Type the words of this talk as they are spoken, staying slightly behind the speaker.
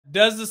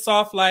Does the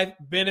soft life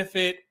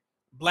benefit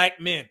black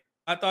men?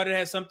 I thought it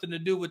had something to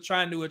do with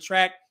trying to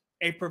attract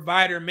a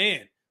provider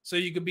man so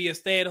you could be a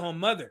stay-at-home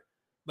mother,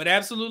 but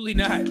absolutely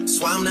not.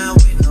 So I'm not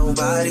with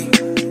nobody,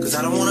 cause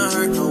I don't wanna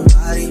hurt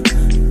nobody.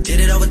 Did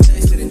it over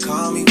text, didn't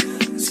call me.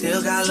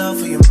 Still got love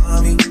for your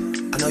mommy.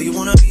 I know you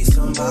wanna be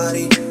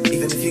somebody,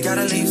 even if you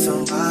gotta leave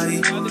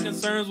somebody. One of the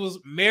concerns was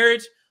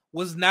marriage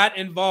was not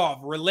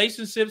involved.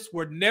 Relationships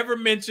were never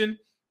mentioned.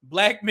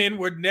 Black men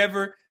were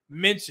never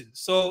mentioned.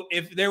 So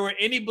if there were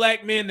any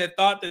black men that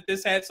thought that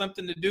this had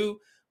something to do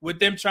with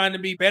them trying to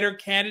be better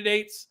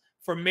candidates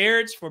for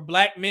marriage for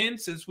black men,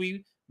 since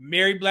we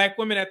marry black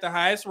women at the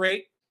highest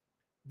rate,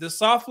 the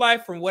soft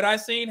life, from what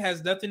I've seen,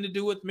 has nothing to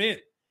do with men.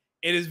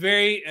 It is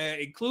very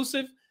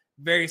inclusive,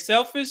 very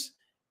selfish.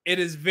 It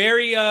is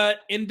very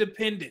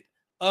independent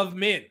of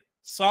men.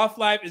 Soft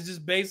life is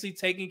just basically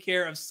taking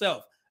care of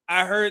self.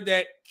 I heard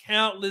that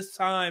countless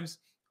times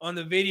on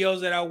the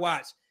videos that I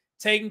watched.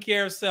 Taking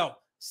care of self,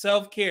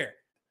 self-care.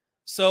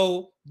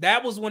 So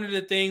that was one of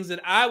the things that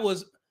I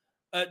was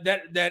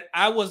that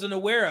I wasn't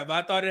aware of.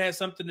 I thought it had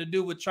something to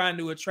do with trying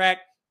to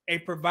attract a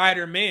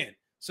provider man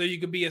so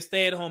you could be a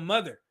stay-at-home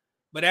mother,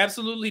 but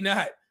absolutely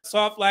not.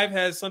 Soft life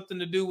has something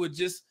to do with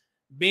just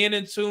being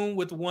in tune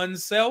with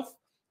oneself,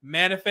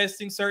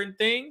 manifesting certain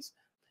things,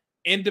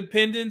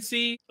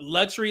 independency,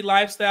 luxury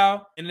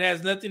lifestyle, and it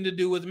has nothing to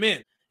do with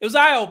men. It was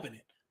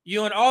eye-opening.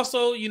 And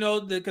also,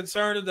 the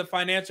concern of the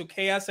financial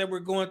chaos that we're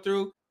going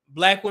through,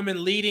 black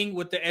women leading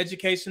with the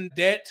education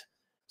debt.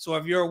 So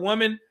if you're a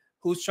woman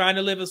who's trying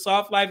to live a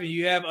soft life and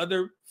you have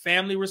other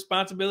family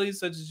responsibilities,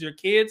 such as your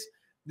kids,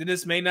 then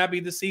this may not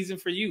be the season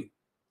for you.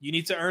 You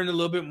need to earn a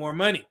little bit more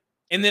money.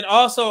 And then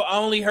also, I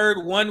only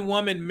heard one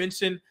woman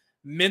mention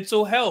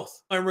mental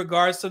health in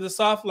regards to the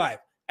soft life.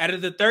 Out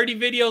of the 30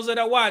 videos that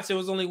I watched, there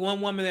was only one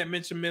woman that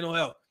mentioned mental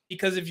health.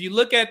 Because if you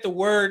look at the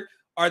word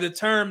or the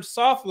term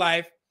soft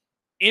life,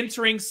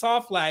 entering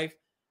soft life,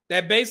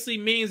 that basically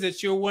means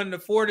that you're one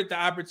afforded the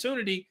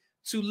opportunity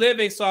to live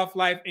a soft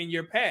life in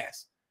your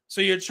past. So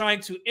you're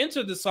trying to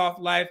enter the soft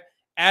life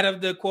out of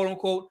the quote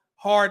unquote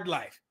hard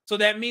life. So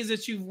that means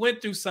that you've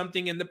went through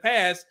something in the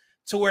past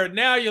to where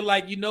now you're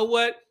like, you know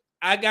what?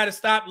 I got to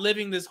stop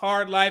living this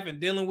hard life and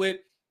dealing with,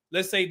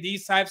 let's say,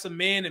 these types of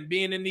men and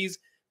being in these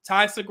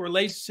toxic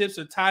relationships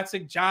or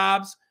toxic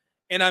jobs,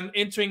 and I'm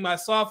entering my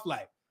soft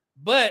life.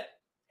 But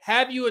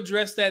have you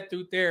addressed that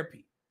through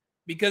therapy?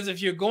 Because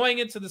if you're going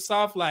into the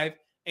soft life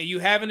and you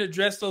haven't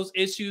addressed those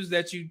issues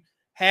that you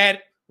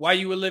had while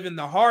you were living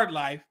the hard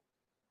life,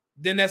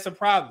 then that's a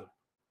problem.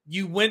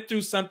 You went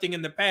through something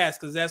in the past,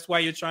 because that's why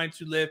you're trying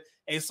to live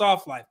a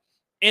soft life.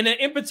 And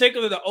in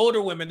particular, the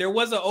older women. There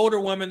was an older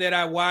woman that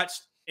I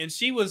watched, and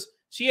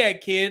she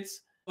had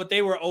kids, but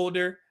they were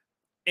older.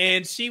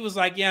 And she was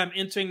like, yeah, I'm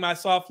entering my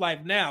soft life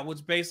now,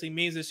 which basically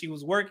means that she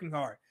was working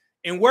hard.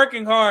 And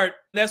working hard,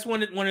 that's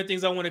one of the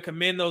things I want to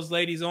commend those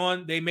ladies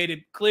on. They made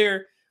it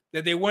clear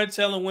that they weren't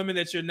telling women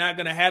that you're not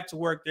going to have to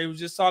work. They were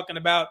just talking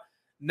about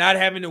not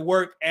having to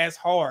work as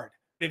hard.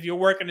 If you're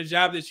working a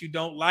job that you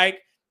don't like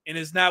and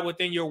it's not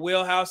within your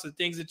wheelhouse, the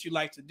things that you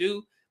like to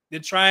do,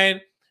 then try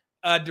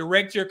and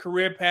direct your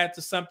career path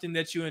to something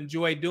that you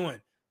enjoy doing,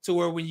 to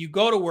where when you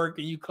go to work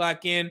and you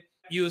clock in,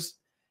 you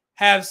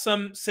have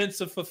some sense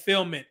of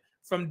fulfillment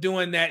from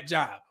doing that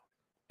job.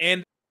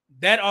 And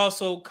that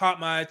also caught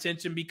my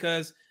attention,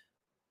 because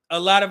a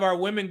lot of our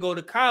women go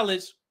to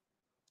college,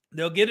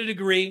 they'll get a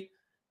degree,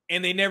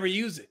 and they never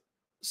use it.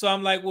 So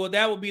I'm like, well,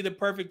 that would be the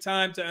perfect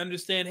time to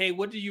understand, hey,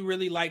 what do you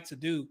really like to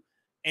do?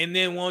 And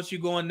then once you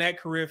go in that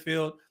career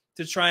field,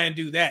 to try and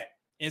do that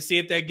and see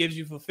if that gives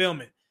you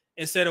fulfillment.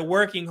 Instead of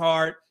working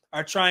hard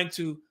or trying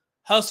to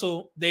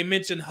hustle, they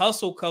mentioned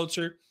hustle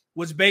culture,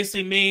 which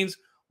basically means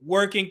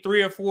working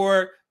 3 or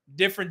 4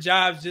 different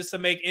jobs just to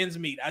make ends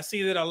meet. I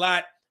see that a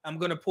lot. I'm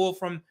going to pull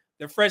from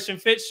the Fresh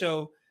and Fit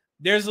show.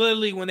 There's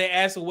literally, when they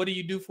ask, well, what do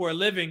you do for a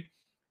living?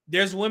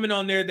 There's women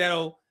on there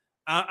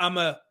I'm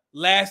a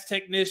last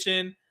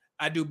technician.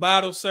 I do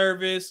bottle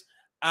service.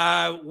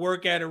 I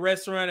work at a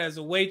restaurant as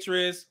a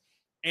waitress.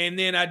 And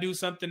then I do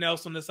something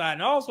else on the side.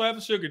 And I also have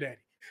a sugar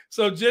daddy.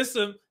 So just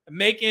to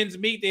make ends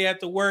meet, they have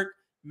to work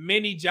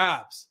many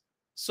jobs.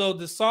 So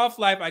the soft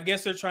life, I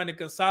guess they're trying to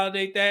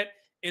consolidate that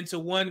into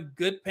one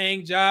good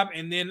paying job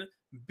and then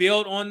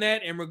build on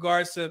that in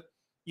regards to,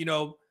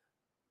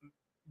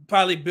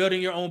 probably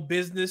building your own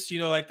business,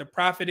 like the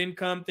profit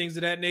income, things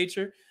of that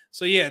nature.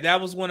 So yeah,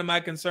 that was one of my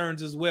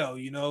concerns as well,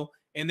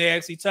 and they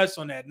actually touched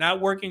on that. Not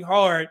working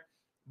hard,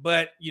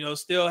 but,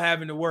 still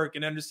having to work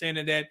and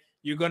understanding that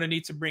you're going to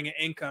need to bring an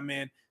income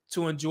in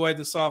to enjoy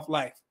the soft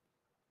life.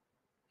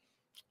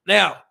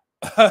 Now,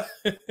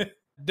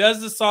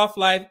 does the soft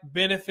life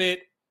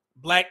benefit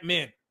black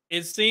men?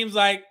 It seems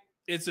like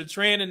it's a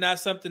trend and not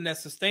something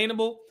that's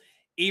sustainable,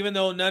 even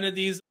though none of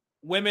these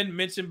women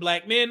mention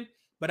black men,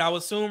 but I would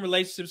assume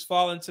relationships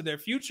fall into their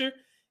future.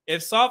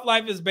 If soft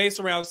life is based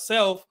around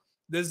self,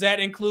 does that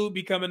include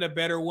becoming a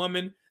better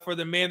woman for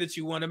the man that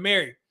you want to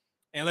marry?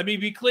 And let me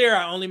be clear,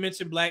 I only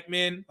mentioned black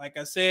men, like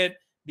I said,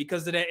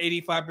 because of that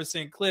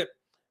 85% clip.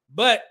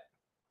 But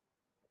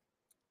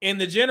in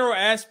the general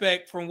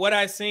aspect, from what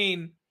I've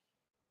seen,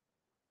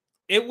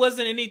 it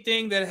wasn't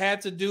anything that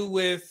had to do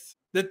with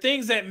the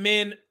things that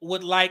men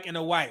would like in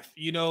a wife.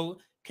 You know,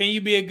 can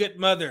you be a good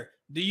mother?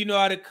 Do you know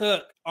how to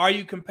cook? Are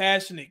you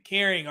compassionate,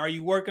 caring? Are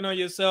you working on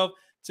yourself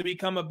to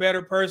become a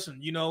better person?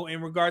 You know,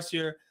 in regards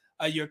to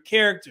your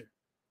character.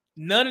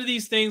 None of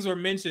these things were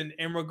mentioned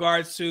in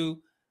regards to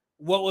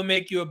what would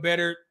make you a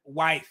better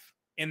wife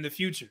in the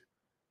future.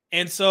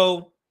 And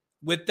so,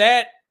 with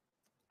that,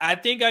 I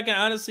think I can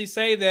honestly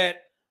say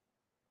that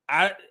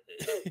I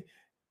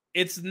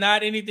it's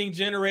not anything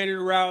generated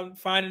around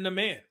finding a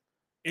man.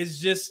 It's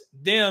just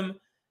them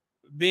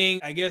being,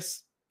 I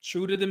guess,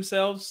 true to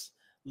themselves,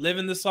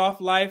 living the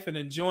soft life and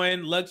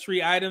enjoying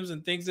luxury items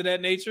and things of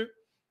that nature.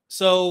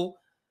 So,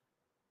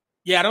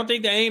 yeah, I don't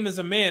think the aim is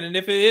a man. And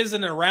if it is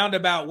in a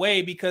roundabout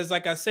way, because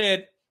like I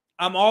said,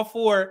 I'm all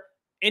for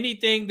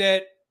anything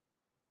that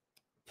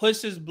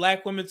pushes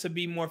Black women to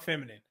be more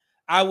feminine.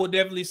 I will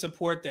definitely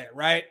support that,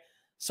 right?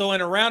 So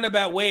in a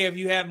roundabout way, if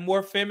you have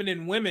more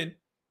feminine women,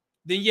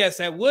 then yes,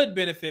 that would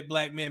benefit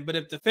Black men. But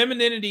if the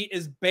femininity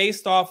is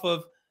based off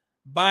of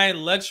buying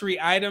luxury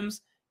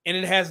items and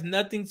it has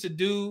nothing to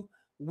do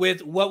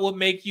with what would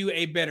make you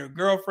a better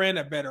girlfriend,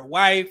 a better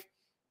wife,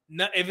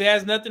 if it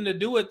has nothing to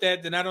do with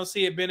that, then I don't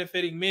see it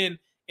benefiting men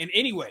in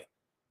any way.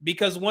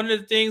 Because one of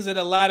the things that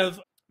a lot of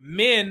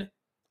men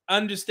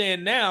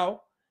understand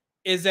now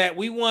is that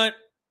we want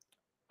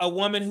a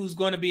woman who's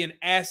going to be an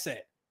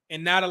asset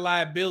and not a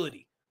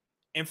liability.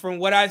 And from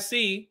what I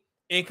see,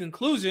 in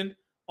conclusion,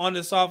 on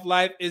the soft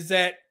life is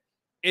that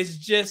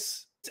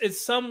it's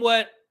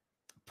somewhat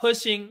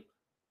pushing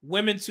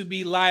women to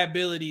be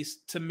liabilities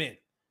to men.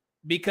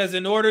 Because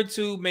in order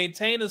to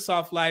maintain a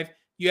soft life,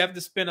 you have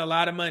to spend a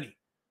lot of money,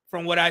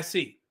 from what I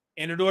see.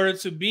 And in order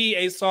to be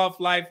a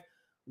soft life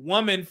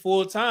woman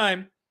full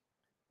time,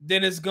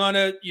 then it's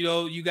gonna,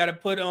 you got to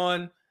put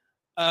on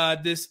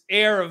this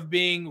air of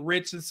being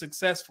rich and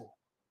successful.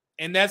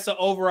 And that's the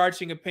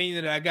overarching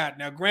opinion that I got.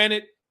 Now,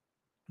 granted,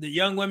 the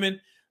young women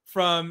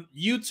from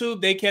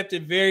YouTube, they kept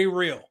it very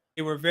real.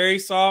 They were very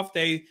soft.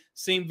 They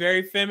seemed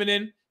very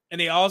feminine.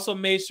 And they also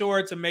made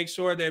sure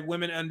that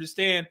women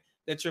understand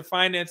that your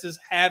finances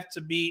have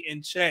to be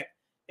in check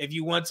if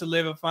you want to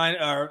live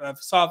a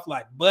soft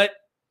life. But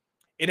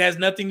it has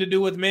nothing to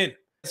do with men.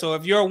 So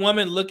if you're a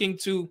woman looking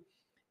to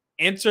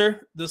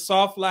enter the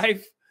soft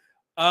life,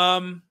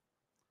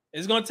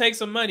 it's going to take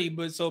some money.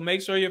 But so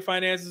make sure your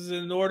finances are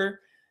in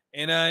order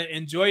and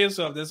enjoy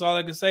yourself. That's all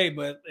I can say.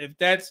 But if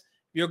that's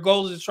your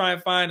goal, is to try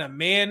and find a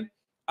man,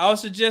 I would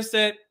suggest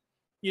that,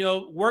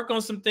 work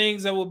on some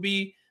things that will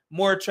be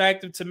more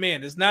attractive to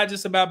men. It's not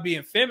just about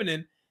being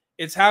feminine.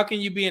 It's how can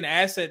you be an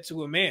asset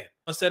to a man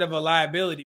instead of a liability.